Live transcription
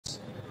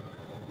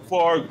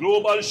for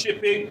global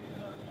shipping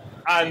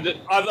and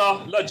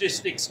other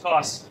logistics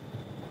costs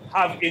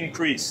have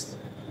increased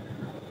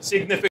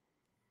significantly.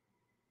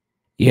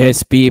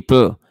 Yes,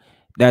 people,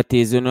 that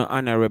is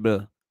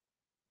honorable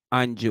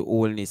Andrew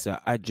Holness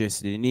address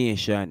the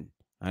nation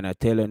and I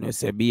telling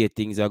us be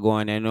things are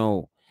going on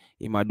now.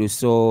 He might do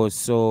so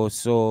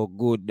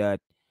good that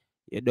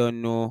you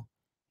don't know.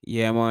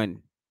 Yeah,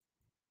 man.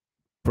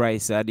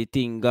 Price of the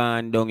thing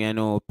gone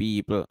down,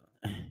 people.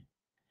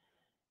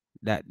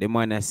 That the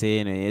man are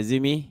saying, you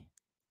see me?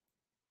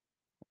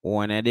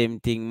 One of them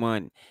thing,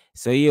 man.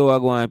 So you are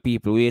going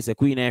people, we say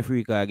Queen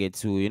Ifrica get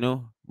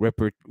to,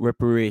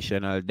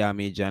 reparational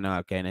damage and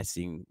all kind of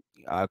thing,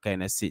 all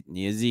kind of sitting.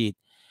 You see it?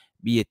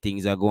 Be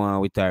things are going on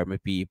with our my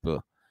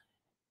people.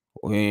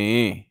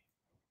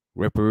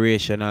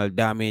 Reparational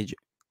damage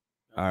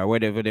or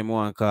whatever they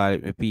want to call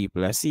it, my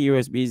people. A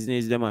serious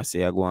business, them I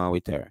say I go on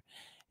with her.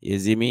 You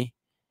see me?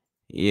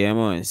 Yeah,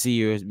 man,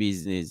 serious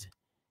business.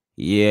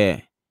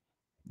 Yeah.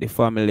 The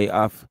family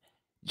of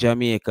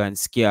Jamaican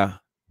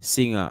ska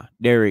singer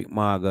Derek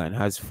Morgan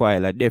has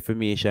filed a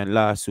defamation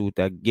lawsuit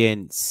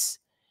against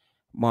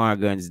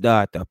Morgan's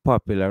daughter,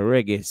 popular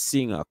reggae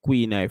singer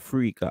Queen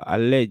Ifrica,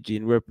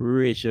 alleging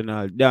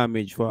reparational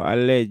damage for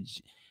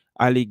alleged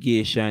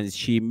allegations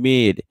she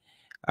made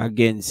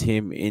against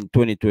him in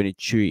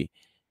 2023.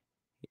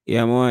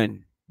 Yeah,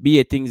 man.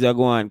 Be things are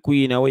going.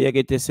 Queen, how you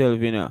get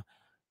yourself in?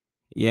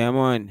 Yeah,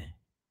 man.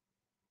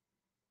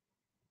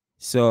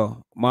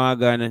 So,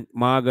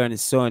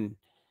 Morgan's son,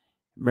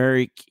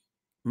 Merrick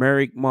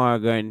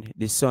Morgan,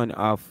 the son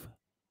of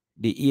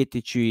the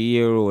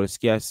 83-year-old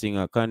ska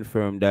singer,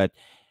 confirmed that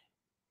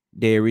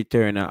they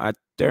return an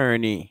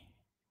attorney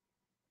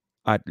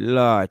at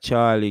law,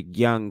 Charlie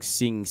Gang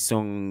Sing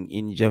Song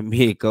in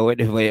Jamaica,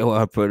 whatever you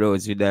want to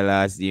pronounce with the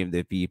last name,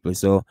 the people.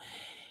 So,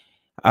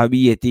 I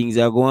be things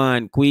are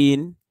going.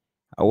 Queen,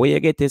 how you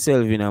get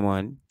yourself in,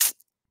 man?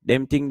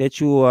 Them thing that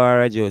you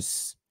are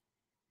just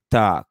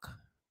talk.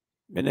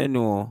 I don't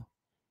know.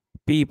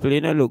 People,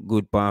 look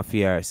good on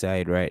your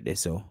side right there.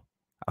 So,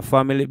 a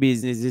family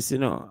business is,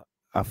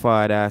 a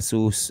father,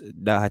 whose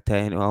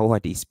daughter,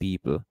 what is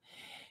people.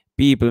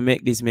 People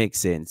make this make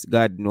sense.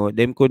 God know.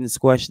 Them couldn't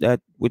squash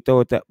that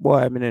without that. Boy,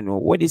 I mean, I know.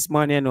 What is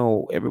money,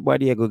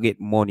 everybody go get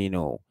money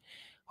now.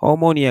 How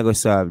money I go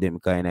solve them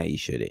kind of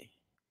issue there?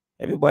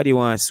 Everybody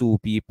want to sue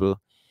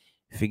people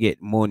forget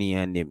money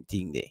and them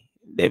thing there.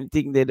 Them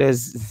thing they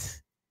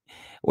does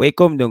where it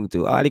come down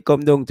to. All it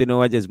come down to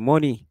now is just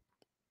money.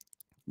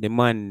 The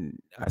man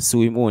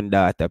sue him own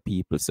data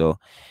people. So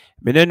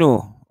me don't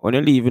know. When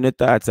you leave in the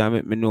thoughts and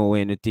make me know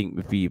when you think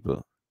me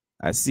people.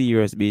 A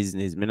serious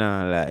business, me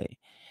not lie.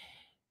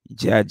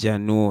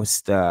 Jaja no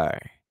star.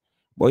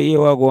 But here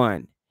we go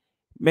on.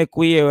 Make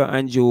we hear what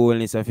Andrew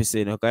Holness have to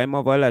say, no? Because I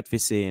have a lot to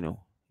say,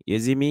 You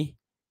see me?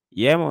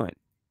 Yeah, man.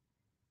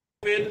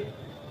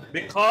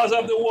 Because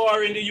of the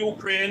war in the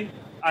Ukraine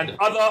and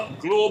other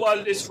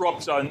global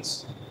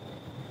disruptions,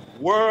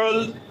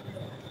 world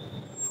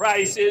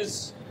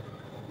prices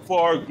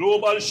for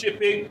global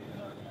shipping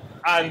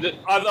and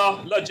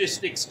other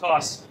logistics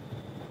costs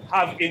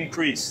have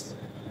increased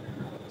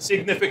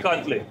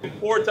significantly.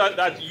 Important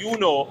that you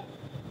know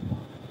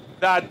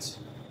that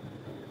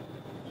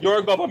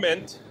your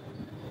government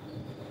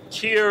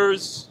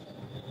cares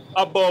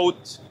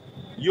about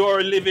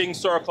your living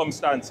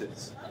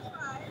circumstances.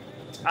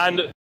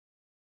 And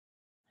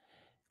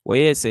what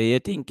you say? You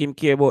think him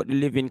care about the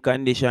living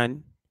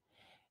condition?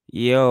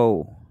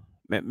 Yo,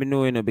 let me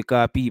know,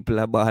 because people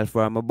are ball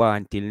from a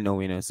born till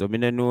now, So me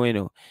no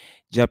know,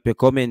 Drop your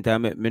comment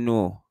and let me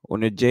know. On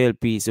the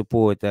JLP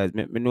supporters,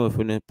 let me know if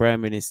the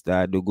Prime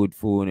Minister do good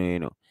for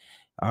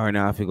or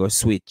now if you go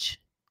switch.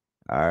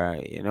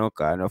 Alright,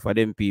 cause enough of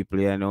them people,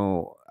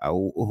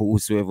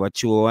 whosoever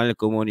show one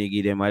little money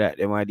give them that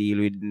them a deal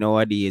with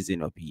nowadays,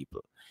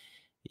 people.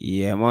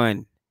 Yeah,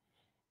 man.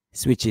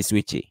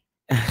 Switchy.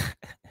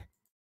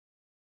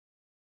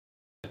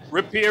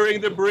 repairing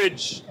the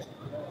bridge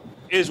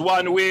is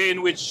one way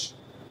in which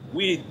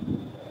we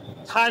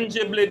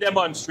tangibly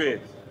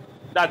demonstrate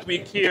that we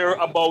care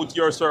about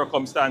your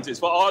circumstances.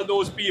 For all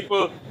those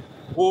people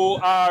who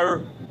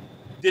are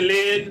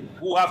delayed,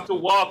 who have to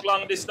walk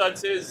long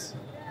distances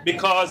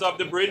because of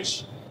the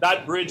bridge,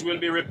 that bridge will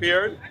be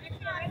repaired.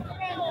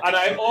 And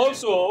I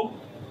also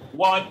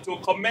want to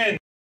commend.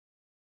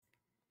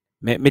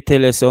 Let me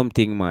tell you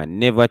something, man.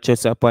 Never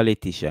trust a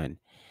politician.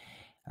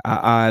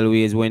 I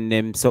always, when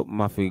them something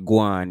have to go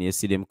on, you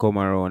see them come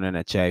around and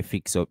I try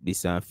fix up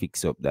this and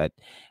fix up that.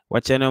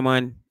 Watch out,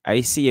 man.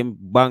 I see him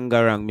bang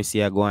around, me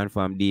see I go on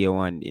from day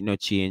one,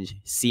 change,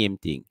 same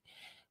thing.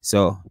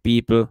 So,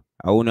 people,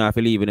 I won't have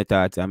to leave in the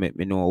thoughts and make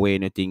me know where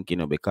you think,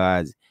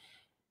 because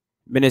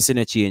me not see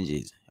no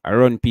changes. I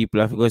run people,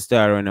 have to go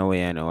start run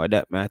away,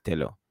 that may I tell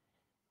you.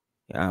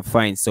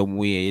 Find some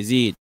way, is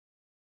it?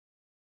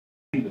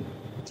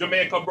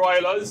 Jamaica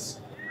Broilers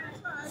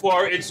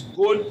for its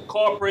good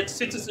corporate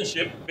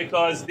citizenship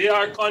because they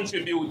are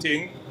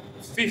contributing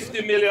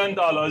 $50 million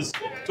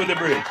to the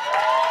bridge.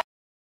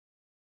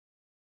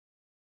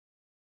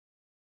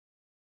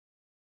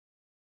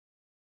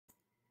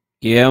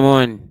 Yeah,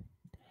 man.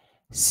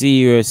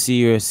 Serious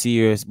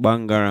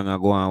bangarang a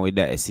go on with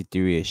that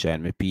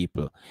situation, my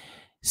people.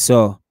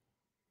 So,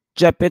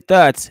 drop your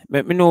thoughts.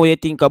 Let me know what you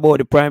think about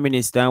the Prime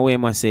Minister and what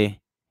he say.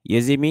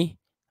 You see me?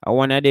 I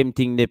one of them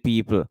thing the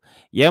people.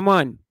 Yeah,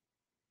 man.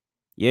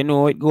 You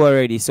know it go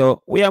already.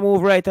 So, we are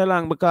move right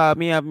along because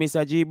me have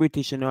Mr. G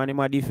British, you know, and him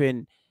a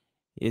defend.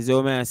 Is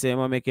how me I say,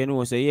 I make you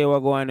know. So, yeah, we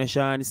go on a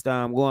Sean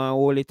Storm. Go and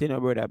hold it, you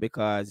know, brother,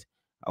 because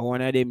I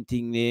one of them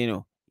thing, you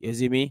know. You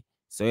see me?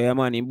 So, yeah,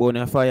 man, him burn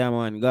a fire,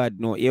 man. God,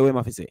 no. Hear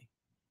what I say.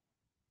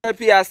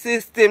 Help you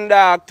assist him,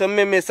 dog, to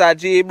me, Mr.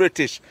 G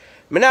British.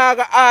 Me not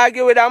gonna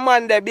argue with a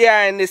man there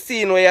behind the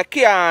scene where you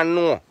can't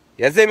know.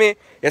 You see me?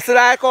 It's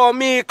like how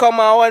me come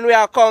out when we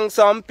are calling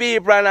some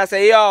people and I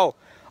say, yo,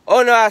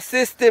 oh no,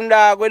 assist him,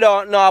 dog,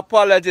 without no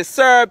apology.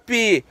 Sir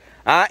P.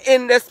 And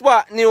in the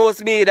spot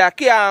news media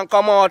can't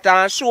come out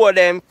and show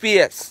them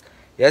face.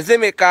 You see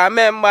me? Because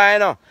remember, you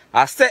know,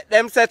 I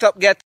set up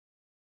get.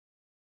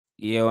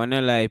 Yeah, I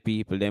wanna lie,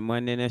 people. Them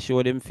man then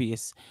show them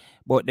face.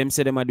 But them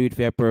say them a do it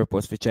for a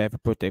purpose, for try to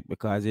protect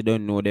because they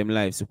don't know them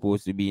life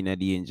supposed to be in a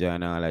danger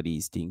and all of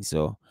these things.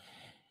 So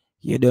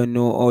you don't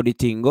know how the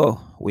thing go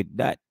with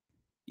that.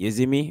 You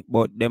see me?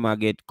 But them a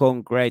get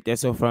conk right there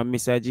so from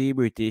Mr. G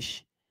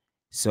British.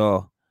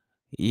 So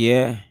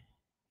yeah,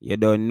 you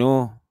don't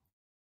know.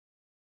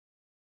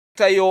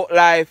 To your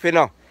life, you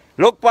know.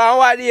 Look for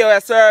what you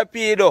Sir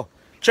P do.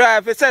 Try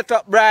to set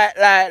up bright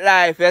light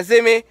life, you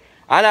see me?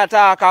 And I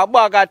talk a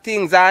bag of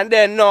things and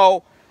then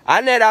now,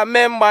 another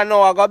member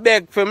now I go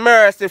beg for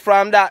mercy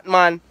from that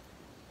man.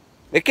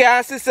 We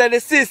can't see the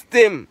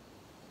system.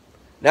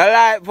 The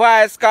like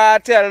voice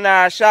cartel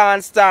nor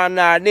Sean Storm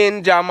nor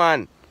Ninja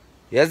man.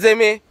 You see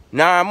me?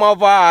 Nor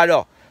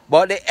Movado.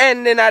 But the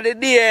ending of the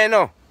day, you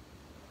know.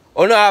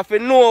 You don't have to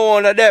know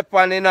one of them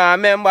and you know,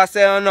 remember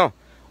say you know.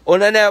 You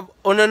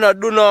not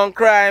do no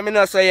crime, you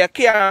know, so you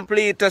can't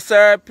plead to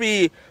Sir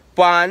P.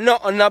 For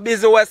nothing no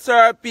busy with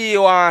Sir P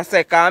one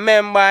second.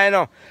 Remember, you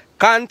know,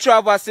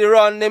 controversy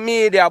run the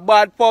media,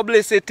 bad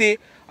publicity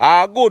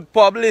or good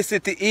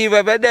publicity.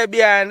 Even if they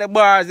behind the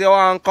bars, you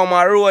want to come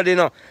a road, you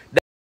know.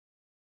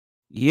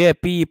 Yeah,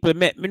 people,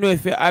 let me know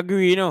if you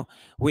agree, you know,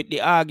 with the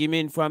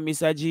argument from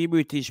Mr. G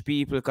British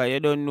people, because you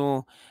don't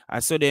know. I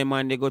saw them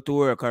man, they go to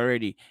work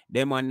already.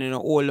 Them man, you know,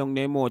 all long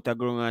them out to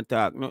ground and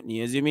talk. Nothing,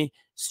 you see me?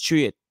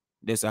 Straight.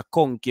 There's a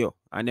conk you,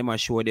 and they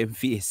must show them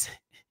face.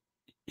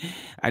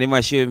 And they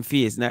must show them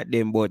face, not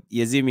them, but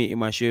you see me, he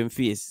must show them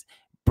face.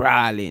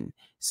 Brawling.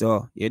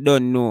 So, you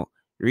don't know.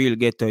 Real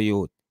ghetto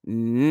youth.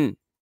 Mm-hmm.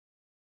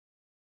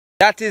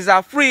 That is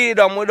a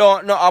freedom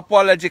without no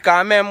apology.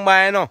 Because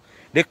remember, you know,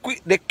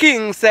 the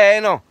king say,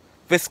 you know,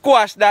 if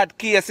squash that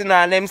case, you know,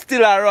 and them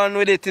still a run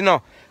with it, you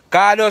know.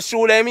 Because just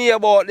show them here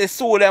about the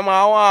sue them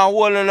and want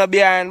hold on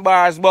behind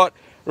bars. But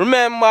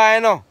remember,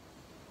 you know,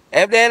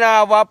 if they don't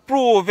have a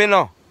proof, you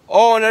know,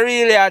 how they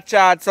really a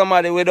charge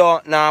somebody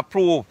without no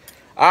proof.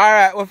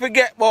 Alright, we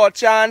forget about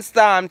Sean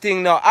Storm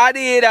thing now.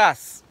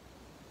 Adidas.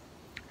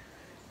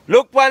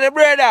 Look for the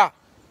brother.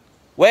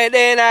 Where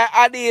they in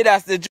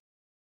Adidas, the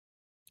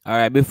All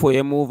right, before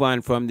you move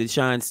on from the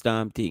Sean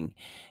Storm thing,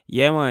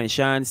 yeah, man,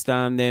 Sean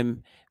Storm,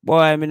 them, boy,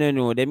 I mean, I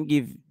know, them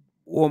give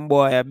one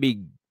boy a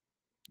big,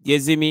 you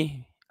see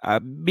me? A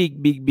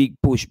big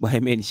push by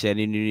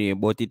mentioning the name,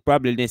 but it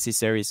probably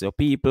necessary. So,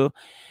 people,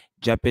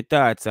 drop your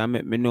thoughts and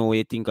let me know what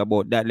you think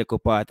about that little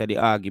part of the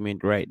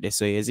argument right there.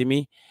 So, you see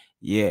me?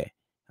 Yeah.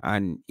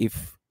 And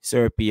if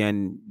Serpy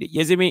and,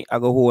 you see me? I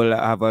go hold,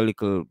 have a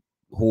little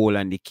hole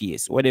on the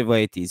case, whatever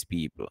it is,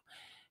 people.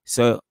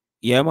 So,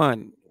 yeah,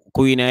 man,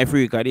 Queen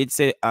Ifrica did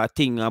say a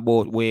thing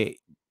about where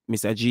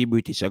Mr. G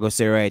British I go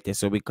say right there.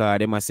 So because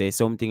they must say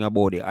something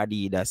about the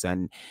Adidas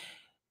and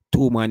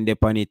two man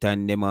depon it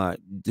and them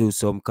do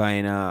some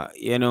kind of,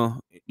 you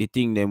know, the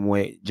thing them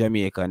where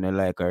Jamaica no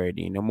like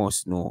already. You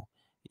must know.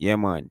 Yeah,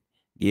 man.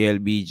 The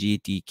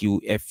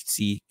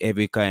LBGTQFC,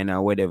 every kind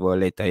of whatever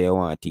letter you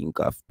want to think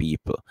of,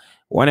 people.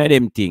 One of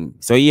them thing.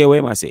 So yeah,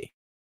 what must say?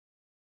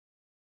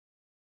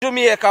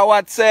 Jamaica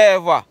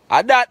whatsoever.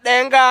 And that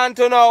then gone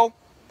to now.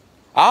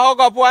 I hug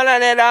up one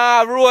another and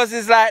have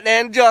roses like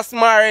they just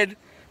married.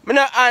 Me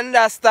not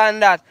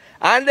understand that.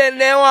 And then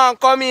they want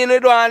to come in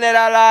with one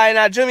another law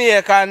in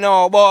Jamaica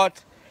now,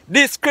 but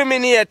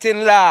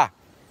discriminating law.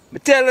 Me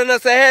telling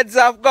us the heads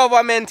of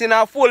government in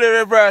a fully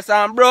reverse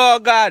and bro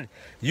God,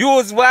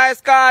 use voice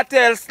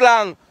cartel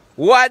slang.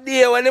 What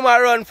day when him a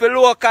run for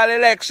local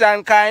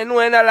election cause I know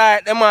he not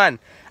like the man.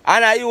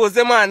 And I use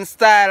the man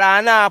style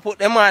and I put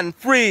the man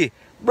free.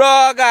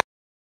 Bro God.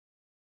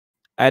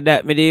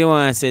 That me they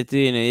want to say to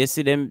you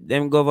see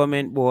them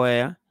government boy,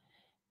 yeah?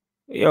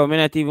 Yo, me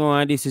not even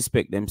want to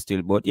disrespect them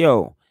still, but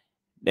yo,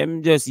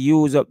 them just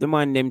use up the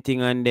man them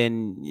thing and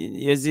then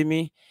you see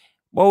me.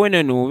 But we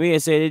don't know. We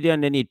say they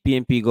don't need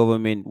PNP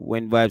government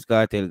when Vibes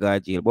Cartel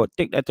got jail. But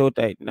take that out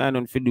right. Nah,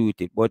 don't do with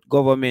it. But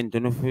government,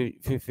 you know,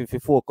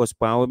 focus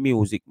on our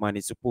music, man.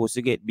 It's supposed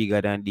to get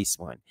bigger than this,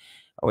 man.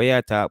 What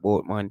you talk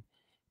about, man?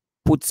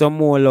 Put some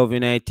more love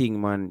in I think,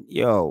 man.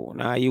 Yo,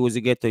 now you was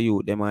to get to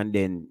you, them and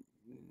then.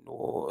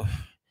 Oh,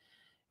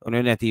 or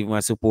not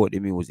even support the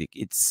music.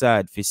 It's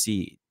sad to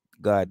see.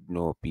 God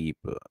know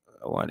people.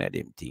 One of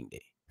them thing there.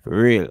 For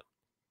real.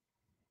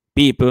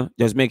 People,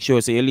 just make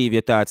sure so you leave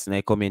your thoughts in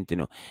the comment, you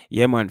know.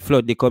 Yeah, man,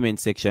 flood the comment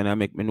section and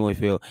make me know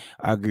if you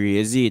agree.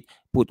 Is it?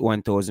 Put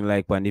 1,000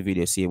 like on the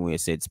video, same way you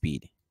said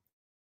speed.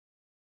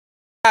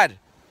 God.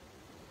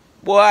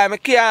 Boy, I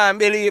can't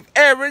believe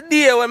every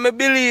day when I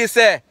believe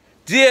say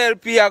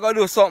JLP are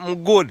gonna do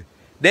something good.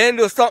 Then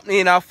do something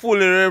in a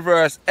fully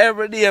reverse.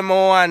 Every day I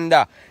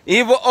wonder.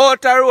 If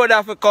outer road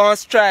have to come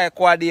strike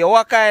what day,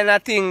 what kind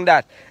of thing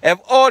that? If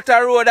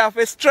outer road have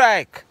to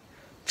strike,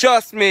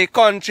 trust me,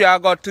 country I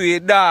got to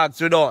eat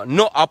dogs without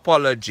no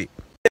apology.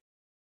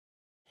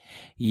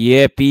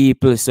 Yeah,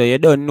 people, so you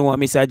don't know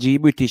Mr. G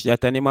British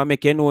that and him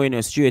make you know in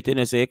a straight, you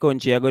know, so your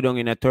country I go down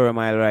in a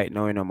turmoil right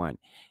now, you know, man.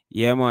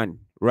 Yeah, man,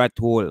 rat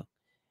hole.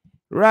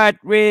 Rat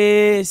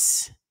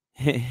race.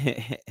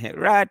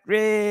 Rat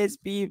race,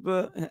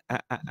 people.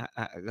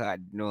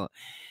 God, no.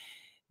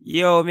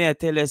 Yo, me I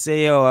tell you,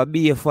 say, yo, a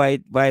be a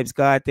fight vibes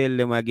cartel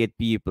them I get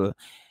people.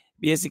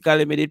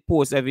 Basically, me did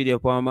post a video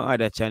on my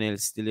other channel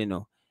still, you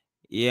know.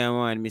 Yeah,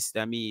 man,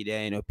 Mr.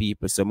 Media, you know,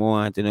 people. So I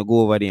want to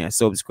go over there and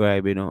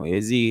subscribe, you know.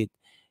 You see it?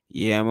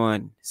 Yeah,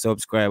 man.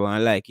 Subscribe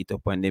and like it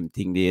up on them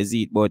thing there, you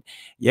see it? But,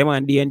 yeah,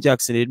 man, Dan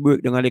Jackson, it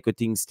broke down a little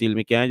thing still.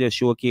 Me can just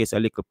showcase a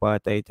little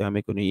part of it and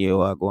make you hear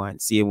what I go on.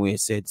 Same way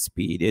said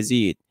speed, you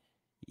see it?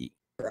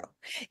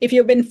 If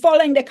you've been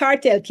following the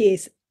cartel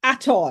case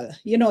at all,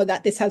 you know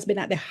that this has been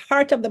at the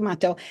heart of the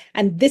matter.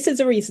 And this is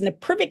the reason the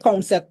Privy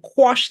Council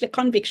quashed the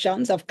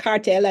convictions of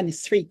Cartel and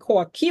his 3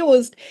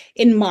 co-accused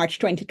in March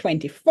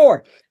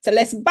 2024. So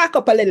let's back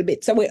up a little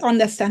bit so we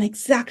understand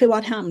exactly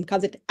what happened,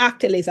 because it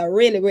actually is a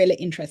really, really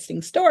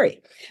interesting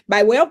story.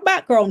 By way of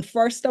background,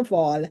 first of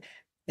all,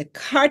 the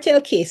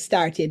cartel case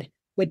started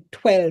with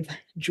 12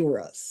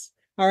 jurors.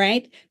 All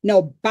right.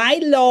 Now, by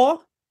law,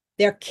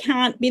 there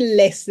can't be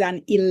less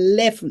than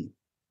 11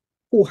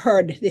 who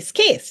heard this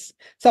case.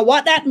 So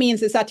what that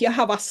means is that you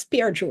have a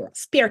spare juror,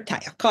 spare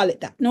tire, call it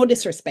that. No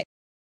disrespect.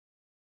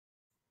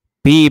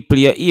 People,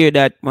 you hear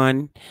that,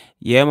 man?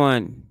 Yeah,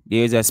 man.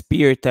 There's a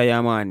spare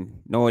tire,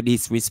 man. No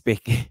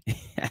disrespect.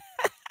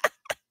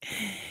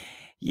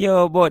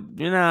 Yo, but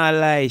you know,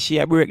 lie. She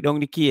a break down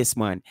the case,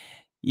 man.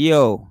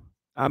 Yo,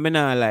 I mean,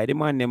 not lie. The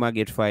man them a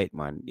get fight,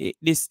 man.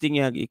 This thing,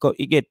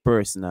 it get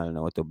personal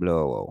now to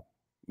blow out.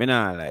 Me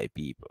not lie,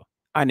 people.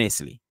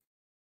 Honestly.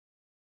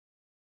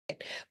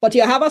 But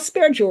you have a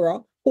spare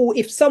juror who,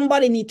 if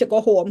somebody need to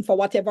go home for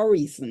whatever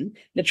reason,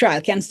 the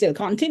trial can still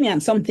continue,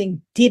 and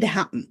something did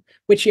happen,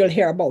 which you'll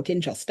hear about in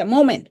just a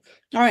moment.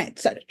 All right,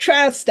 so the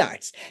trial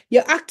starts.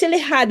 You actually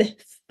had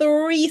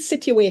 3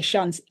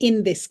 situations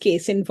in this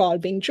case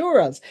involving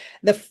jurors.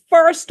 The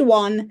first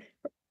one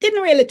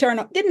didn't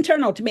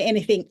turn out to be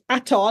anything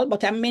at all,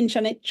 but I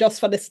mention it just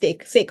for the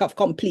sake of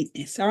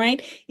completeness. All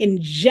right. In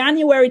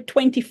January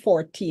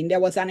 2014, there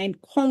was an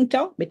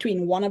encounter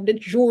between one of the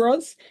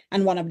jurors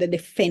and one of the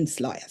defense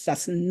lawyers.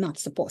 That's not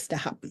supposed to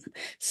happen.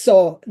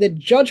 So the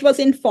judge was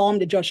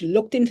informed, the judge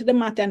looked into the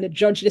matter, and the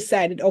judge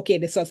decided, okay,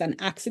 this was an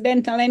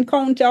accidental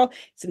encounter.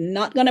 It's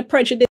not going to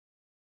prejudice.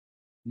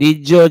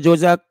 The judge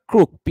was a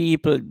crook,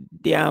 people.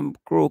 Damn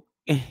crook.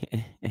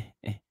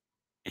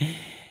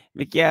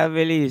 Me can't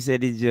believe say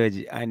the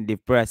judge and the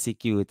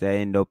prosecutor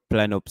end up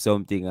plan up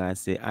something and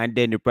say, and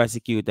then the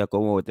prosecutor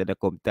come out and they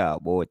come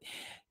talk about.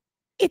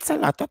 It's a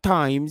lot of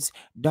times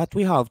that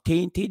we have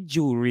tainted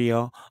jury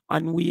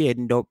and we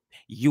end up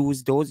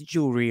use those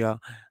jury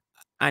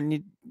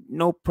and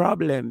no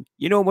problem.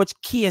 You know how much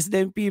case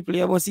them people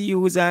you must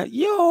use and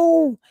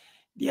yo,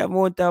 the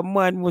amount of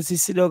man must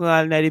sit down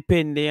all night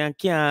depending and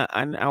can't,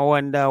 and I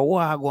wonder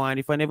what go on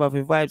if I never have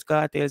vibes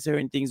cartel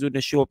certain things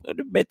wouldn't show up.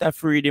 The better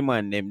free the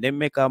man them. They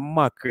make a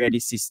mockery of the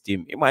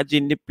system.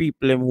 Imagine the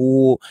people them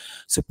who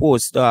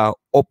supposed to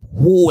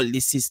uphold the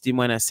system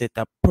and set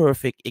a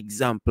perfect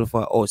example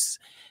for us.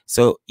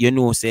 So you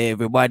know, say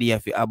everybody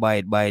have to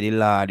abide by the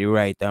law, the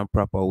right and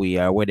proper way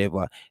or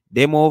whatever.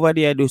 Them over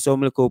there do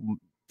some little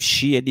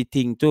share the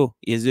thing too.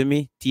 You see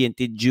me?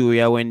 Tainted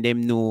jury when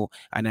them know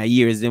and I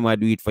hears them I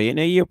do it for you. You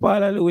know, hear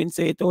Paula Lewin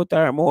say it out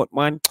her mouth,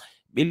 man.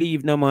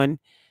 Believe no man.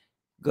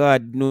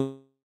 God knows.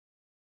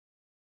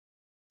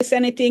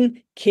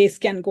 Anything, case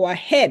can go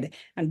ahead.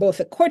 And both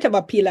the Court of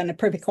Appeal and the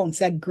Privy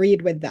Council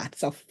agreed with that.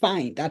 So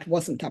fine, that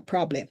wasn't a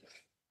problem.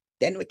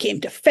 Then we came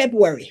to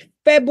February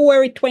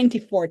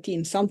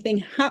 2014. Something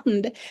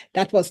happened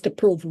that was to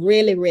prove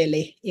really,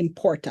 really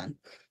important.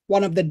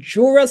 One of the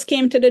jurors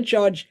came to the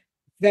judge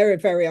very,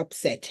 very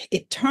upset.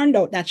 It turned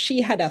out that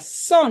she had a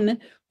son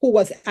who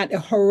was at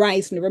the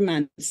Horizon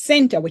Remand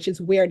Center, which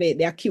is where the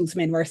accused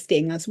men were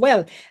staying as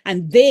well.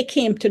 And they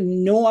came to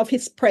know of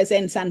his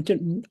presence and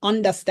to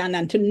understand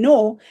and to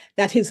know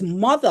that his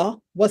mother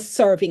was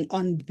serving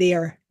on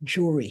their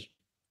jury.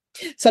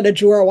 So the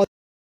juror was...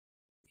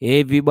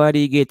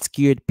 Everybody gets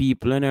scared,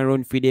 people and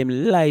run for them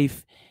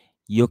life.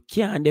 You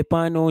can't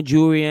depend on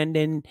jury and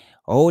then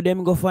how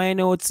them go find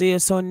out say your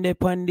son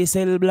depend the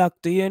cell block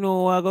to you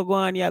know I go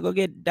on, you go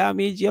get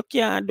damaged. You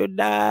can't do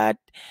that.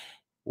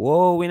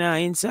 whoa, we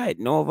not inside,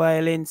 no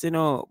violence, you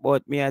know.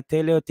 But me, I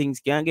tell you, things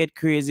can get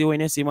crazy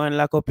when you see man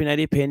lock up in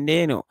a pen,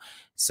 you know.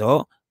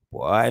 So,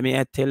 boy, me,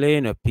 I tell you,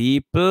 you know,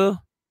 people,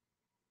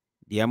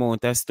 the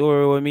amount of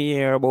story when me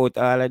hear about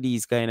all of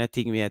these kind of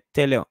things, me, I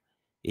tell you,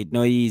 it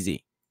not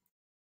easy.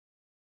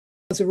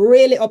 Was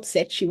really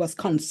upset. She was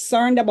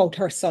concerned about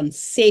her son's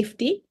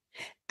safety,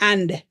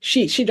 and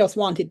she just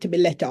wanted to be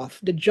let off.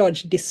 The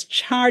judge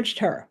discharged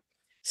her.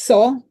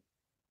 So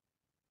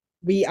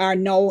we are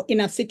now in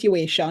a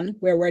situation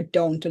where we're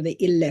down to the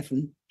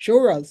 11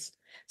 jurors.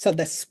 So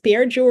the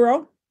spare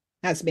juror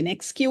has been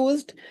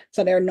excused.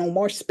 So there are no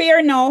more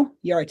spare now.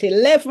 You're at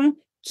 11.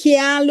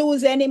 Can't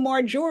lose any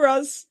more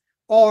jurors,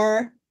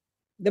 or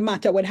the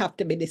matter would have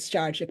to be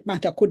discharged. The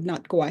matter could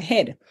not go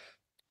ahead.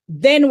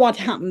 Then what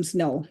happens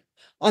now?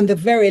 On the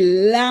very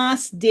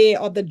last day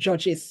of the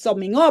judge's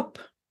summing up,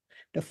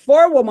 the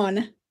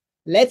forewoman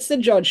lets the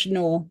judge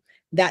know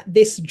that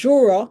this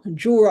juror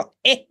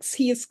X,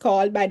 he is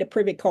called by the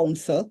Privy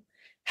Council,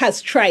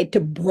 has tried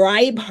to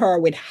bribe her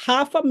with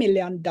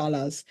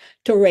 $500,000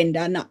 to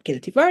render a not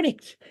guilty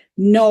verdict.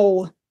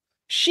 No,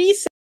 she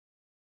said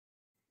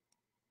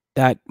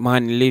that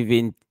man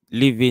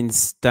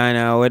Livingston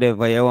or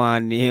whatever you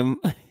want him.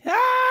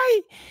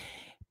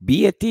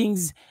 Be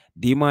things.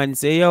 The man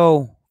say,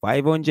 yo,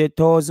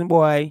 500,000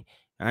 boy,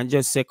 and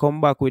just say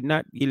come back with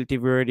not guilty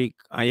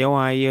verdict. And you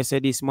want to hear say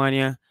this man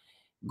yeah,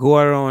 go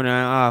around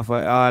and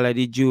offer all of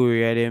the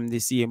jury of them the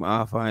same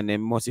offer, and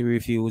them must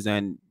refuse,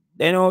 and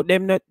they know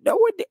them not that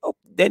what they up.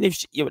 Then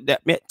if you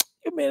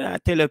may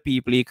not tell the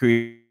people he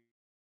create.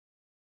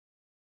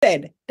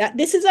 said that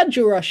this is a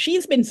juror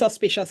she's been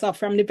suspicious of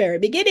from the very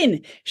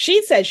beginning.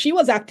 She said she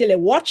was actually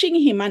watching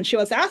him and she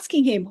was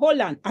asking him, hold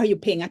on, are you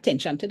paying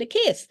attention to the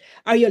case?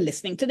 Are you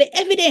listening to the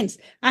evidence?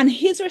 And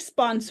his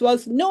response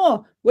was,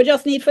 no, we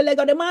just need to let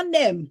go demand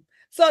them.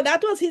 So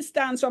that was his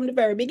stance from the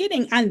very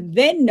beginning. And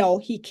then now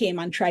he came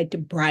and tried to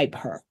bribe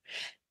her.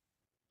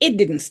 It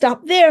didn't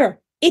stop there.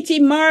 It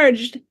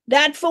emerged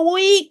that for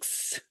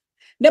weeks,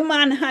 the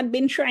man had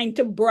been trying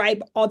to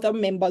bribe other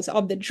members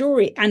of the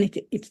jury, and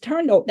it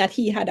turned out that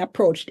he had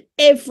approached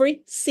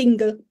every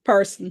single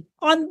person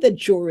on the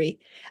jury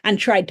and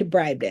tried to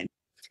bribe them.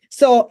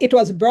 So it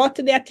was brought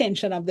to the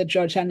attention of the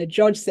judge, and the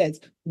judge says,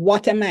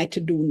 what am I to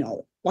do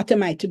now? What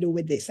am I to do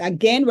with this?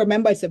 Again,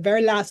 remember, it's the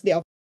very last day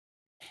of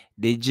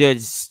the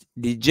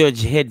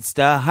judge head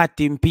start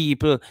hurting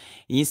people.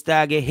 He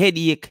start get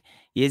headache.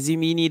 You see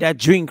me need a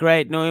drink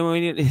right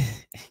now.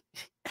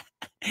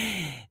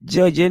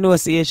 Judge, you know,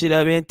 say you should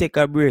have been take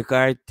a break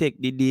or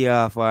take the day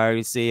off, or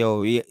you say,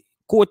 oh,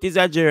 court is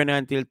adjourned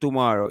until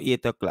tomorrow,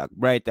 8 o'clock,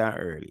 bright and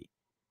early.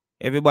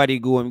 Everybody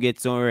go and get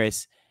some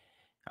rest.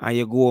 And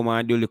you go home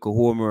and do little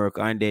homework,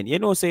 and then you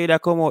know say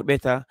that come out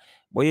better,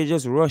 but you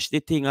just rush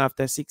the thing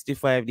after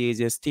 65 days,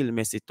 you still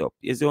mess it up.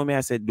 You see what me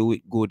I said, do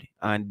it good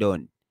and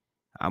done.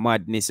 I'm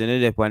madness, you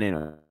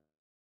know.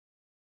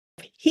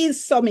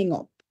 He's summing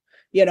up,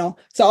 you know.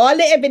 So all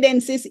the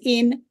evidence is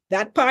in,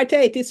 that part of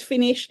it is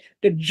finished.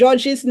 The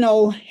judge is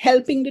now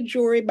helping the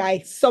jury by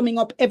summing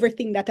up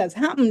everything that has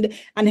happened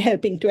and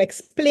helping to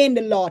explain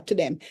the law to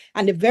them.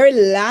 And the very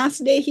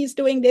last day he's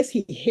doing this,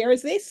 he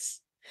hears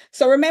this.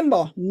 So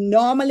remember,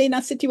 normally in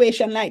a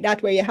situation like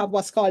that where you have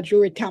what's called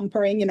jury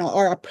tampering, you know,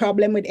 or a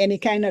problem with any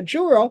kind of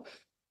juror,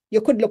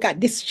 you could look at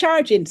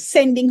discharging,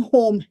 sending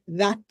home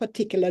that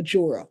particular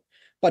juror.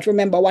 But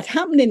remember what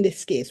happened in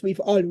this case.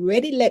 We've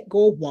already let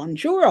go one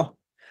juror.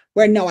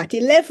 We're now at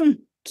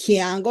 11,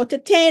 can't go to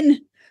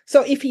 10.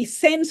 So if he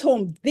sends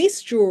home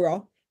this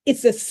juror,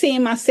 it's the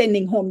same as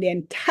sending home the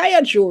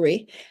entire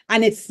jury.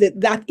 And it's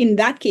that in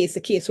that case,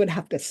 the case would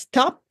have to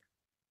stop,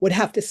 would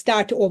have to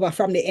start over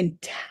from the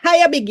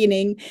entire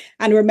beginning.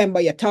 And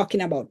remember, you're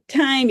talking about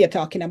time, you're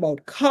talking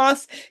about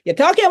cost, you're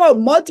talking about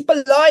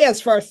multiple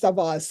lawyers, first of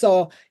all.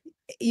 So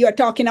you're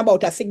talking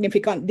about a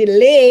significant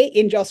delay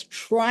in just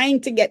trying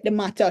to get the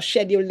matter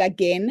scheduled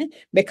again,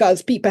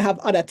 because people have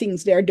other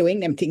things they're doing.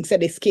 Them things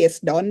that this case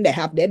done, they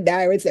have their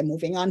diaries, they're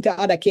moving on to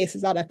other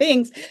cases, other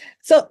things.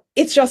 So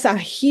it's just a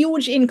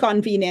huge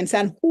inconvenience.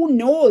 And who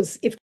knows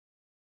if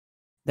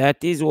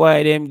that is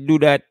why them do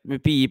that, me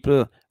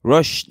people.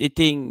 Rush the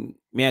thing.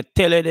 Me I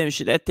tell them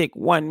should I take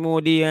one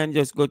more day and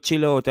just go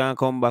chill out and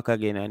come back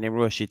again, and then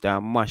rush it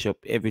and mash up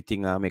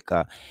everything and make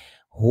a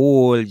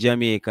whole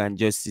Jamaican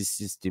justice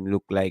system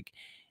look like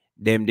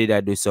them did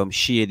I do some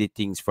shady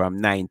things from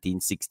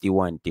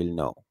 1961 till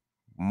now.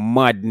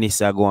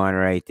 Madness are going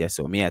right here.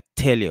 So me I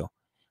tell you,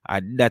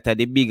 that are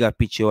the bigger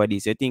picture of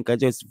this. You think I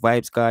just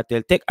Vibes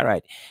Cartel? Take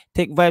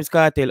Vibes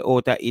Cartel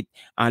out of it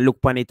and look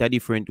upon it a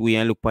different way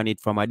and look upon it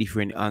from a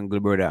different angle,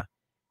 brother.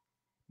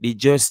 The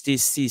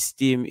justice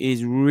system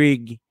is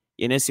rigged.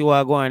 You know see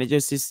what go on? The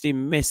justice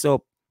system mess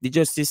up. The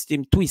justice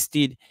system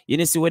twisted. You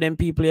know see what them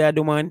people are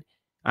doing, man?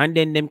 And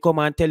then them come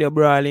and tell you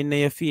brawling in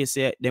your face,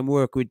 them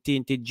work with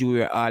tainted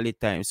jury all the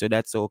time. So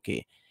that's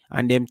okay.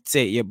 And them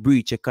say you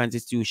breach a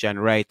constitution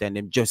right and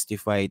them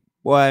justify it.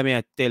 Boy,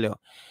 I tell you,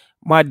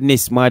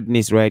 madness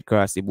right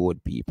across the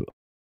board, people.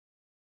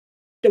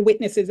 the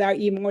witnesses are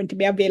even going to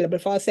be available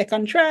for a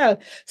second trial.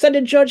 So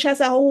the judge has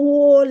a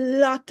whole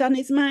lot on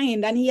his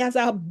mind, and he has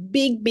a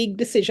big, big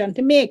decision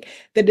to make.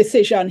 The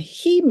decision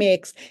he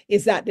makes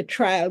is that the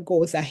trial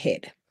goes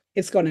ahead.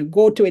 It's going to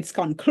go to its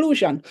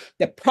conclusion.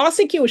 The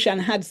prosecution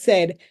had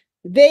said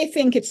they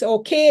think it's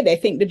okay. They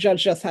think the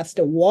judge just has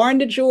to warn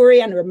the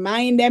jury and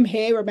remind them,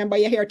 hey, remember,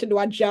 you're here to do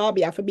a job.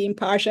 You have to be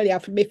impartial. You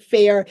have to be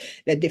fair.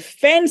 The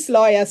defense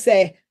lawyer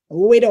say,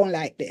 we don't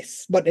like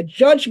this. But the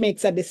judge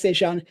makes a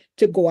decision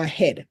to go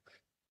ahead.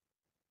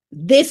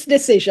 This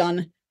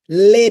decision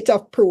later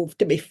proved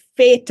to be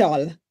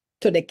fatal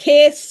to the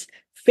case,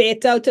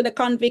 fatal to the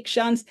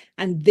convictions,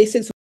 and this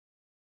is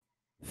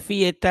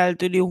fatal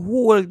to the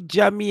whole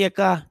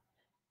Jamaica.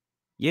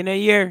 You know,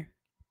 here,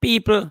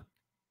 people,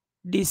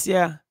 this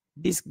year,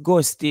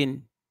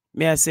 disgusting.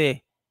 May I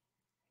say,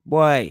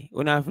 boy,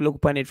 we have to look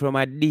upon it from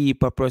a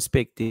deeper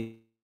perspective.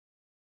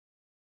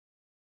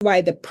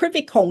 Why the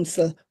Privy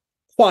Council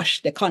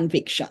quashed the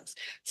convictions.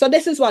 So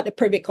this is what the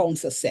Privy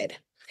Council said.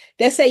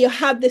 They say you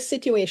have this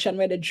situation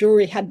where the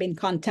jury had been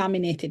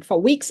contaminated for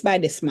weeks by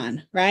this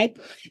man, right?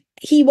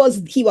 He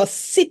was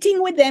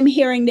sitting with them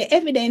hearing the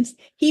evidence.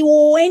 He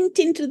went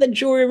into the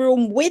jury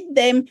room with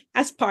them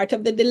as part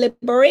of the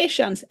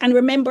deliberations. And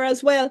remember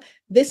as well,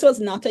 this was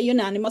not a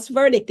unanimous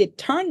verdict. It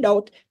turned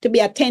out to be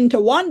a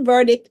 10-1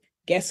 verdict.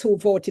 Guess who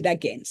voted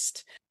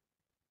against?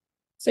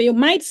 So you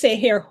might say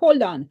here,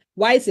 hold on,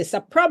 why is this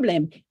a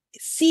problem?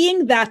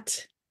 Seeing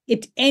that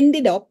it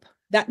ended up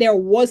that there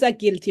was a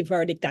guilty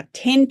verdict, a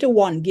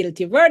 10-1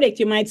 guilty verdict,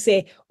 you might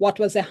say, what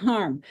was the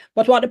harm?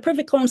 But what the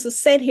Privy Council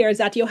said here is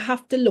that you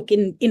have to look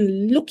in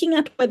looking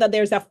at whether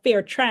there's a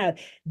fair trial.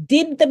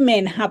 Did the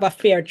men have a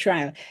fair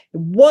trial?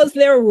 Was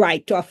there a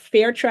right to a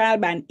fair trial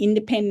by an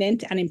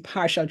independent and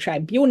impartial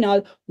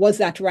tribunal? Was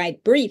that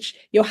right breached?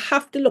 You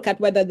have to look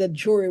at whether the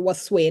jury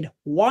was swayed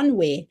one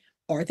way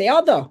or the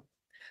other.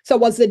 So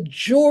was the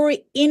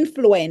jury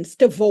influenced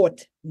to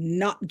vote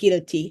not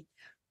guilty?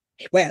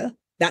 Well,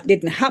 that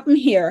didn't happen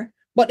here,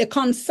 but the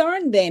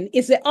concern then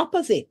is the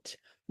opposite.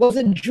 Was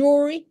the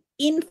jury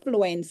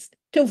influenced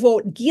to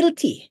vote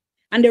guilty?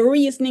 And the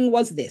reasoning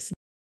was this.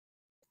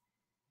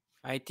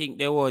 I think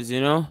there was,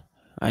 you know.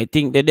 I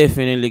think they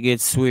definitely get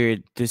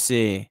swayed to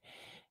say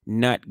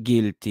not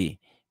guilty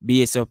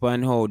based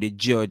upon how the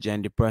judge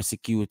and the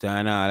prosecutor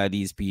and all of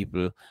these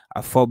people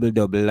are fumble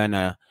double and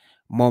a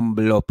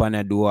mumble up and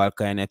a do all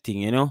kind of thing,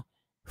 you know.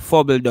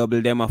 Fumble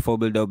double them a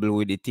fumble double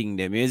with the thing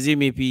them. You see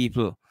me,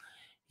 people?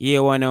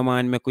 Yeah, one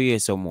man make we hear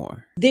some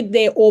more. Did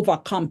they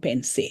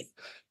overcompensate?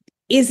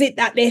 Is it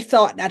that they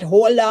thought that,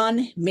 hold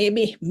on,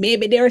 maybe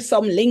there's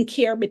some link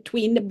here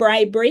between the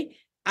bribery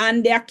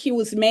and the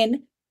accused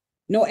men?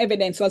 No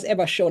evidence was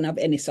ever shown of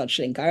any such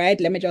link, all right?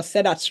 Let me just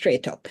say that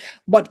straight up.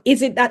 But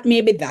is it that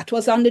maybe that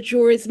was on the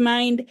jury's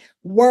mind?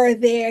 Were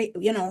they,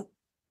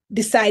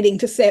 deciding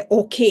to say,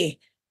 okay,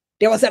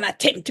 there was an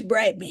attempt to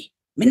bribe me.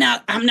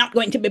 I'm not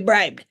going to be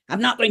bribed.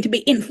 I'm not going to be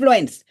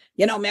influenced.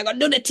 I'm going to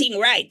do the thing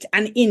right.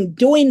 And in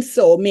doing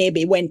so,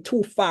 maybe went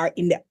too far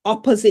in the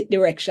opposite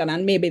direction.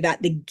 And maybe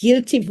that the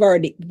guilty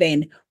verdict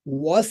then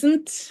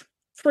wasn't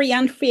free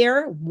and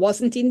fair,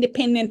 wasn't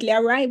independently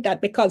arrived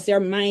at because their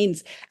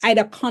minds,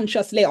 either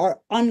consciously or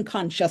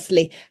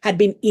unconsciously, had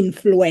been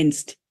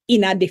influenced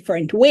in a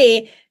different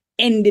way.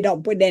 Ended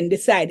up with them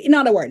decide. In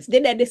other words,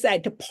 did they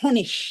decide to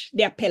punish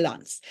the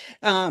appellants,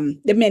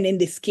 the men in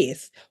this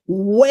case,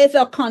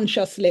 whether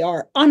consciously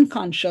or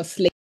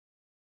unconsciously?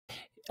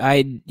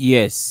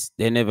 Yes,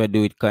 they never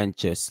do it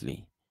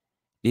consciously.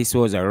 This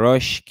was a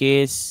rush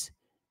case,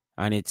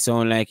 and it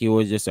sounded like it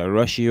was just a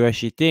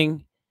rushy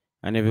thing,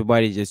 and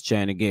everybody just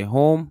trying to get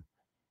home,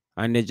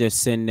 and they just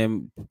send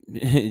them,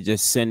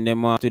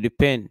 off to the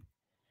pen.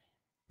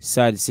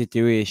 Sad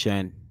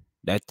situation.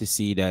 That to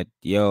see that,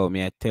 yo,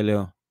 me I tell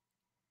you.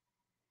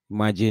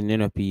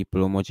 Imagine,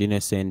 people, how much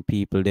innocent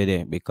people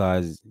there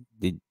because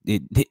the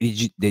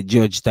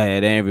judge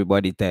tired and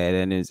everybody tired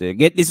and they say,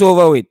 get this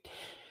over with.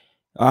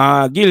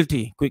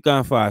 Guilty, quick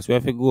and fast. We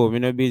have to go. We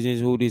no business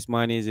who this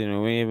man is, we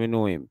don't even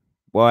know him.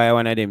 Boy,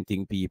 one of them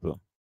thing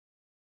people.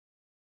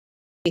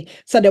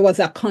 So there was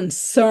a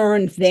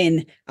concern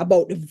then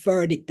about the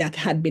verdict that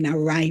had been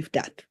arrived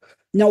at.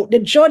 Now, the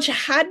judge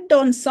had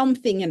done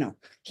something,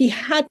 he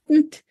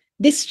hadn't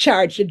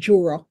discharged the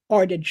juror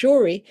or the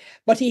jury,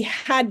 but he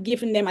had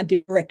given them a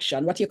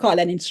direction, what you call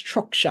an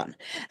instruction.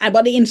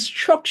 But the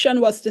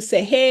instruction was to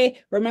say,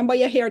 hey, remember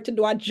you're here to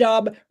do a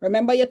job.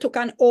 Remember you took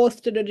an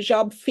oath to do the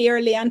job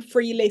fairly and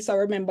freely. So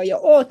remember your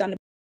oath. And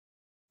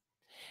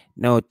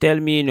now tell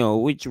me,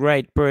 which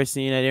right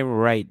person in them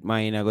right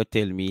mind I go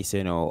tell me,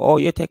 say, oh,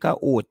 you take a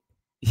oath.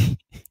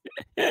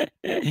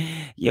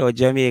 Yo,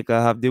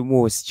 Jamaica have the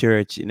most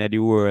church in the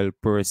world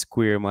per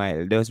square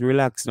mile. Just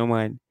relax, no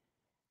man.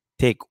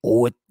 Take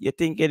oath. You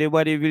think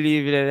anybody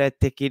believe that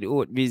take it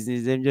oath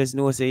business? Them just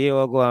know say,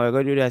 yeah, we're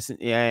going to do that.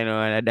 Yeah,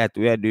 and that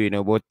we are doing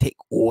about take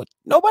oath.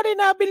 Nobody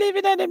now believe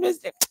it and them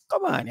just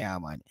come on, yeah,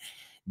 man.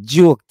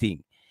 Joke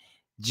thing.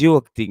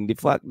 The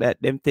fact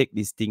that them take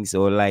this thing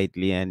so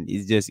lightly and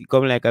it's just it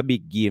come like a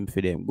big game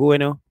for them. Go,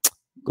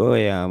 Go,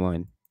 yeah,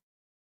 man.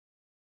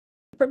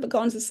 Privy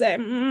Council said,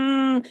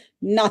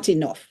 not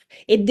enough.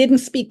 It didn't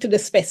speak to the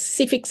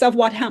specifics of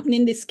what happened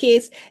in this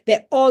case.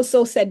 They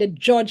also said the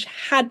judge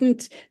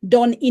hadn't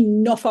done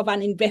enough of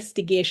an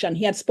investigation.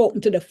 He had spoken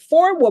to the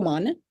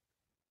forewoman,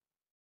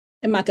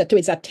 the matter to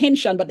his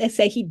attention, but they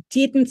say he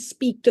didn't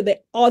speak to the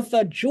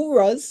other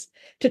jurors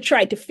to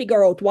try to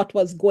figure out what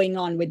was going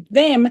on with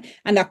them.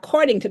 And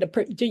according to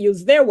to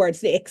use their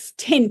words, the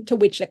extent to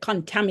which the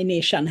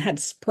contamination had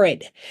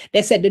spread.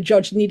 They said the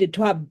judge needed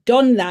to have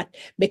done that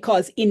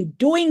because in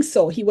doing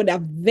so, he would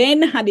have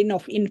then had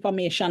enough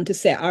information to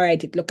say, all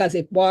right, it looks as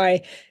if,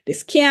 boy,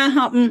 this can't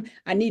happen.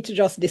 I need to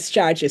just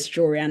discharge this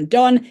jury and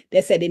done.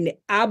 They said in the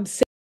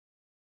absence.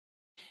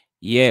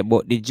 Yeah,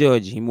 but the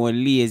judge, he more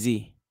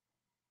lazy.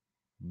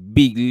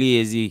 Big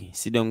lazy,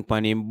 sit down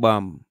pan him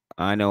bam.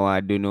 I know I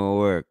do no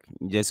work.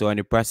 Just want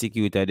the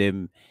prosecutor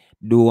them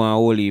do one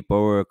whole heap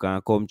of work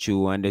and come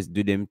through and just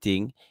do them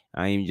thing.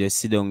 And him just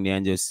sit down there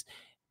and just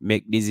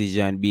make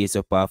decision based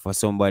upon for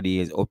somebody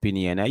else's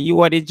opinion. And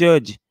you are the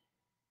judge.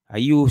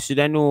 And you should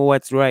know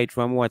what's right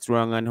from what's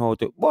wrong and how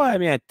to. Boy,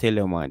 me I tell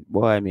you, man.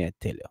 Boy, me I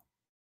tell you.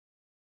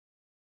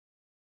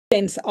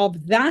 Sense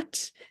of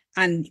that,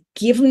 and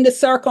given the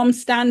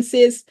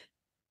circumstances,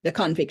 the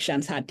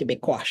convictions had to be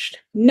quashed.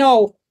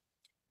 No,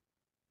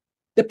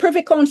 the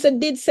Privy Council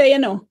did say,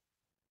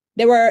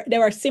 they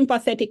were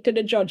sympathetic to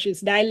the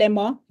judge's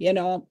dilemma,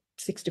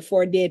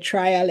 64-day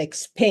trial,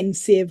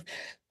 expensive.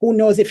 Who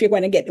knows if you're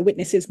going to get the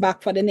witnesses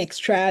back for the next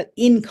trial?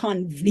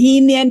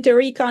 Inconvenient to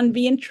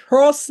reconvene.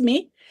 Trust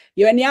me,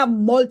 you only have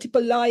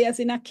multiple lawyers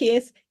in a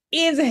case.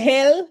 Is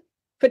hell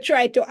for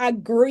try to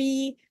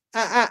agree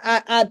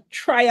a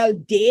trial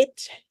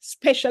date,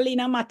 especially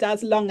in a matter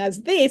as long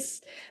as this,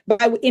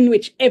 but in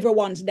which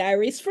everyone's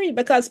diary is free,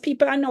 because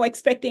people are now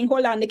expecting,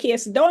 hold on, the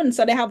case done.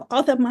 So they have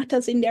other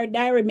matters in their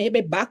diary,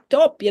 maybe backed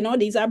up.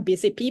 These are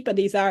busy people.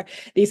 These are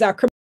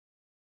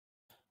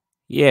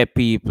yeah,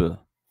 people.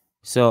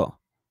 So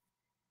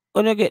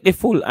when you get the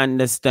full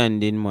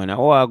understanding, man,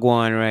 how I go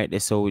on right there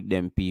so with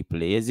them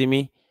people. You see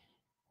me?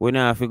 We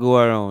don't have to go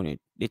around it.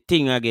 The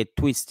thing I get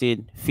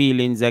twisted,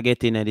 feelings I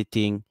get in the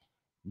thing.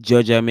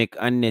 Judge I make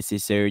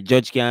unnecessary.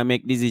 Judge can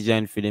make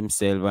decision for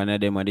themselves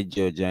and them are the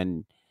judge,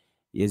 and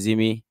you see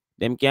me?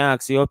 Them can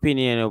ask your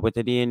opinion, but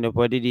at the end of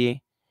the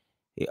day,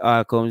 it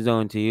all comes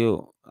down to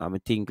you. I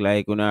think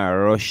like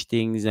rush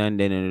things and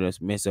then you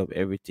just mess up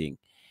everything.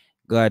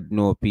 God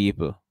know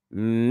people.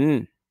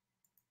 Criminal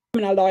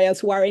lawyers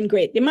who are in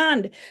great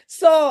demand.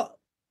 So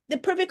the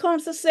Privy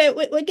Council say,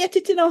 we get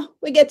it,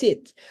 we get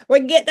it.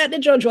 We get that the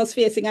judge was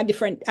facing a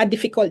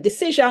difficult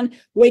decision.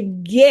 We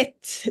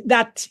get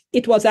that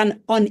it was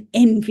an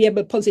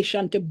unenviable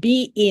position to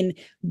be in,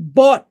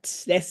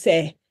 but they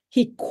say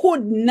he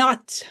could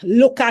not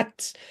look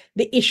at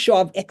the issue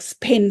of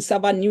expense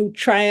of a new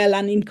trial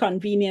and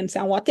inconvenience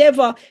and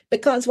whatever,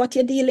 because what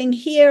you're dealing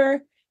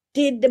here,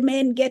 did the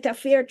men get a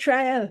fair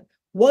trial?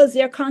 Was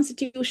their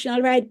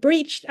constitutional right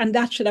breached? And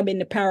that should have been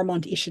the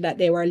paramount issue that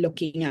they were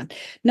looking at.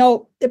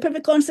 Now, the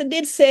Privy Council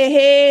did say,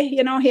 hey,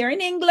 here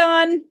in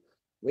England,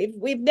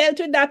 we've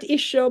dealt with that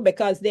issue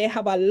because they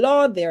have a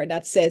law there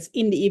that says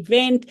in the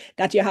event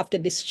that you have to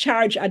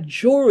discharge a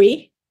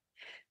jury,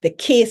 the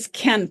case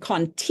can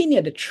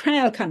continue, the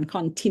trial can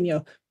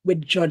continue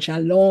with judge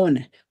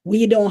alone.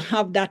 We don't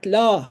have that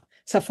law.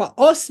 So for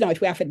us now,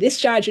 if we have to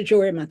discharge a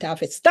jury, we have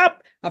to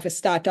stop, have to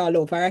start all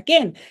over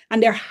again.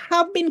 And there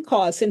have been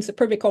calls since the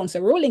Privy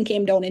Council ruling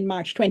came down in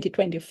March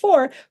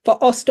 2024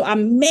 for us to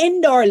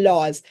amend our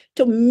laws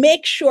to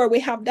make sure we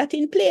have that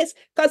in place.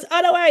 Because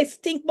otherwise,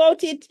 think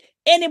about it,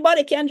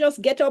 anybody can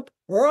just get up,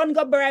 run,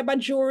 go bribe a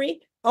jury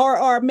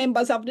or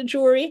members of the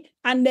jury,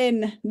 and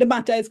then the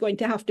matter is going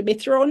to have to be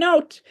thrown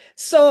out.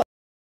 So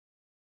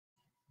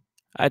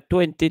at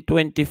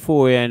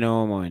 2024,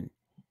 man.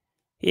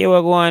 Here we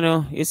go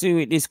on. You see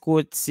with this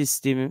court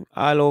system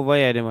all over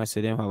here, them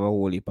say them have a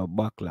whole heap of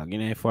backlog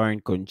in a foreign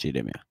country,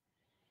 them here.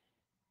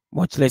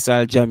 Much less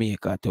all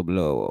Jamaica to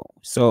blow out.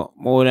 So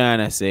more than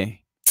I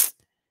say,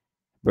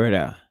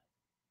 brother,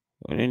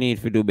 we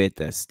need to do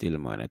better still,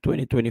 man. At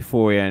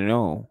 2024,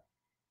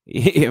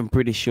 I'm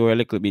pretty sure a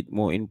little bit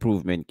more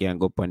improvement can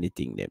go upon the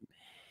thing them.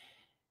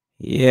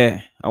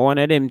 Yeah, I want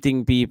them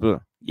thing,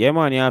 people. Yeah,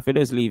 man, you have to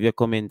just leave your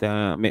comment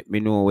and make me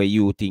know where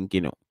you think,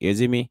 You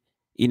see me?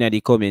 In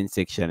the comment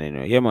section,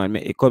 Yeah, man,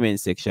 make the comment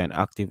section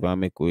active and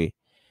make we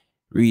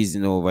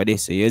reason over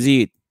this. So you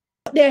see it?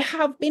 There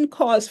have been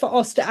calls for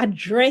us to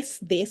address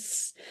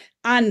this.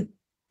 And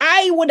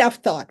I would have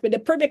thought with the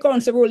Privy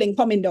Council ruling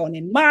coming down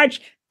in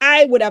March,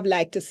 I would have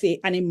liked to see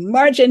an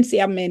emergency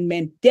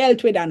amendment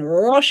dealt with and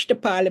rushed to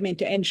Parliament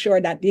to ensure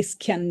that this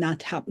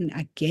cannot happen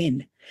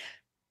again.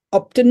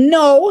 Up to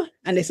now,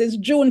 and this is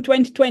June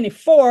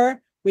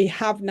 2024, we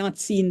have not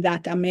seen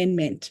that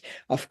amendment.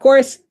 Of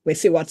course, we'll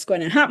see what's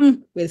going to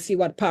happen. We'll see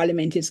what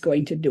Parliament is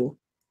going to do.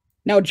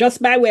 Now,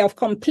 just by way of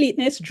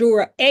completeness,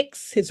 Juror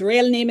X, his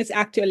real name is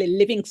actually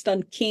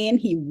Livingston Kane.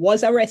 He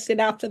was arrested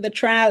after the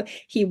trial.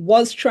 He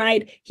was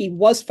tried. He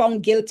was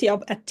found guilty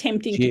of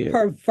attempting to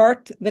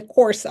pervert the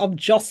course of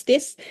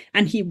justice,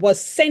 and he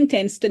was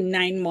sentenced to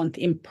 9 months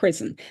in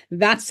prison.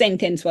 That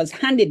sentence was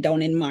handed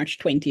down in March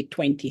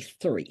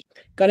 2023.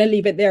 Gonna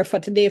leave it there for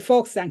today,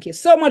 folks. Thank you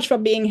so much for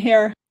being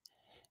here.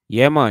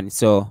 Yeah, man.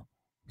 So,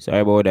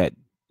 sorry about that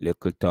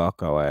little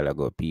talk a while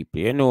ago,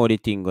 people. You know the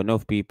thing,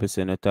 enough people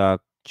say no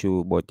talk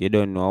true, but you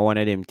don't know one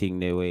of them thing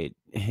they wait.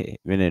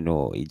 We don't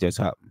know, it just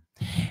happened.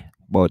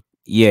 But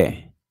yeah,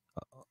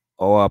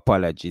 our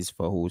apologies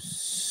for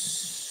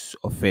who's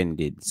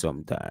offended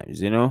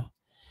sometimes, you know.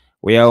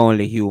 We are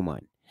only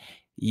human.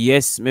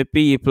 Yes, my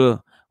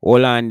people.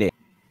 Hold on there.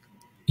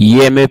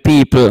 Yeah, my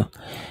people.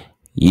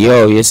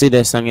 Yo, you see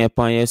the song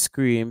upon your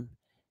screen?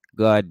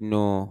 God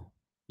no.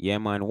 Yeah,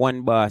 man.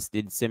 One boss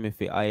did send me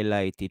for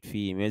highlight it for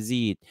him. You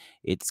see it?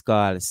 It's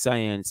called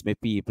Science, my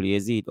people. You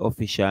see it?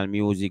 Official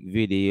music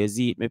video. You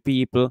see it, my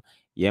people?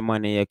 Yeah,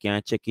 man. You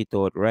can check it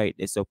out right.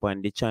 It's up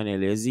on the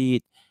channel. You see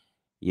it?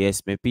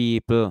 Yes, my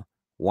people.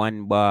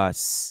 One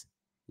boss.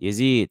 You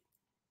see it?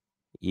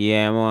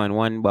 Yeah, man.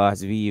 One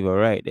boss Viva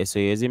right there. So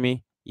you see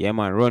me? Yeah,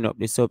 man. Run up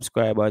the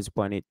subscribers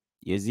upon it.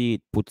 You see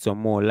it? Put some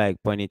more like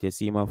upon it. You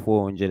see my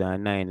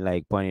 409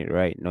 like upon it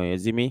right now. You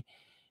see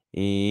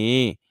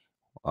me?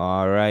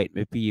 All right,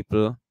 my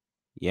people.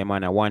 Yeah,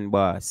 man, a one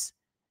boss.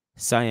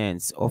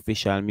 Science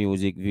official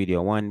music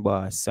video. One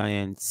boss.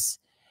 Science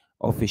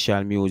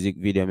official music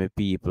video, my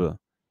people.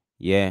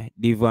 Yeah,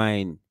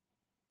 Divine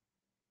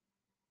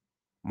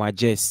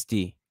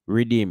Majesty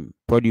Rhythm.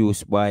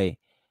 Produced by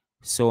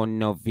Son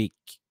Novik.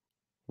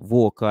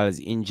 Vocals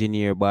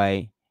engineered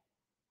by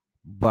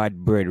Bad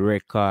Bread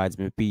Records,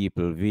 my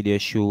people. Video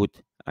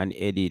shoot and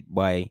edit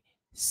by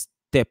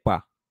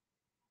Stepper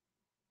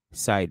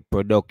Side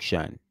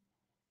Production.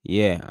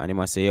 Yeah, and you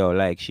must say, yo,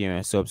 like, share,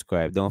 and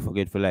subscribe. Don't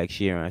forget to like,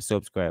 share, and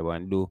subscribe,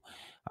 and do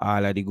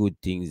all of the good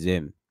things,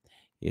 them.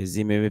 You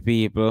see me, my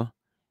people?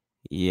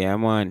 Yeah,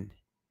 man.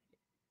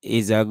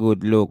 It's a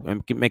good look.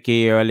 Make you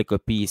hear a little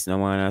piece, no,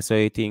 man. That's how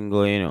you think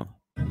go, you know.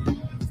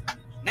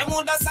 Them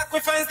would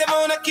sacrifice them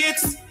on the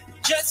kids.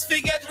 Just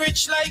forget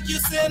rich like you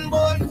saying,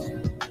 boy.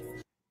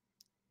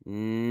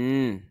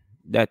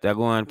 That a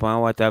go on, pan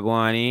what a go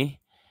on, eh?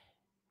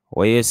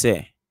 What you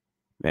say?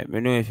 Let me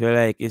know if you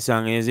like this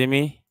song, you see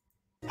me?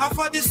 Half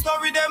of the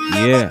story them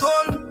never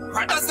told.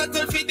 Rather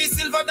settle for the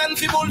silver than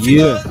for gold.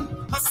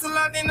 Hustle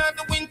hard in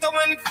the winter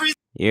when it freezes.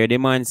 Yeah, the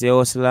man say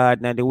hustle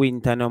hard in the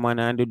winter, no man,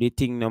 and do the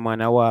thing, no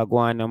man, I walk go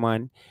on, no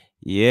man.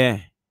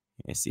 Yeah.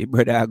 You see,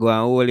 brother, I go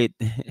and hold it.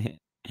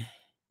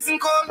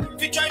 Cold.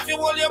 If you try to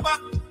hold your back,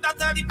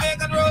 that's how the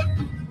pagan roll.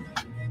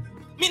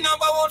 Me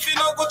number one for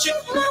no Gucci.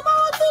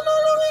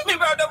 Me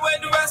brother where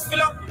the rest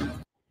fill up.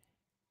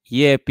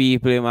 Yeah,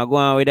 people, I'm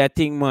going with that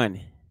thing, man.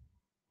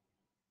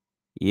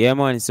 Yeah,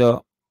 man,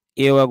 so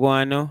here we go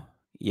on now.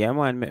 Yeah,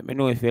 man, let me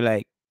know if you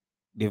like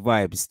the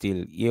vibe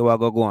still. Here we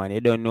go on.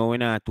 You don't know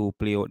when I to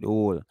play out the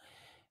whole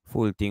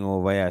full thing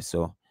over here,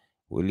 so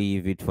we'll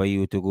leave it for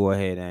you to go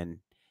ahead and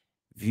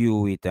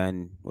view it,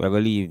 and we're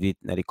going to leave it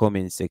in the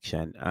comment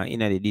section and in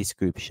the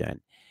description.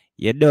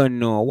 You don't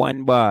know,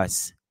 one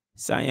boss,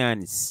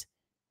 Science.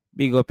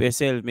 Big up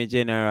yourself, my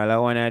general. I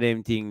one of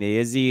them things there.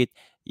 You see it?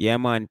 Yeah,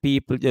 man,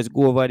 people just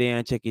go over there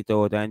and check it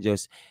out and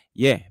just,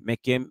 yeah,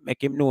 make him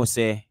know,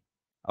 say,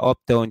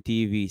 Uptown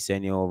TV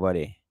send you over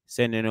there.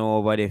 Send you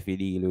over there for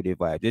deal with the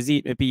vibe. You see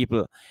it, my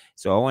people?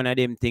 So one of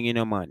them thing, you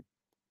know, man.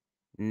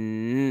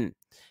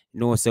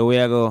 No, so we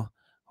are go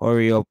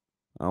hurry up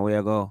and we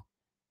are go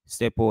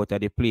step out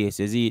of the place.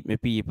 You see it, my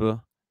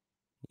people?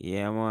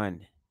 Yeah,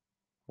 man.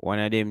 One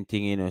of them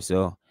thing, you know,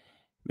 so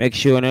make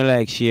sure you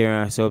like,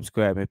 share, and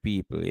subscribe, my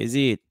people. You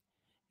see it?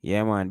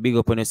 Yeah, man. Big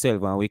up on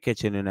yourself, and we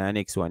catch you in the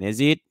next one. You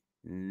see it?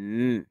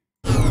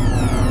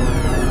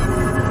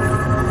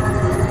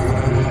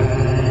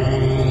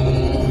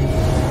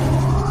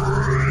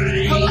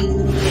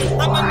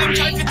 I'm them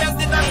try to test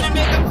it and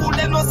they make a cool,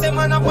 they know say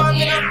man upon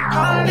me.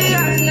 All the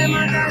eyes, them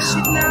a dash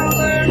it now,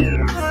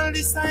 all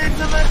the signs,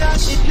 them a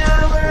dash it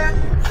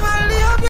now,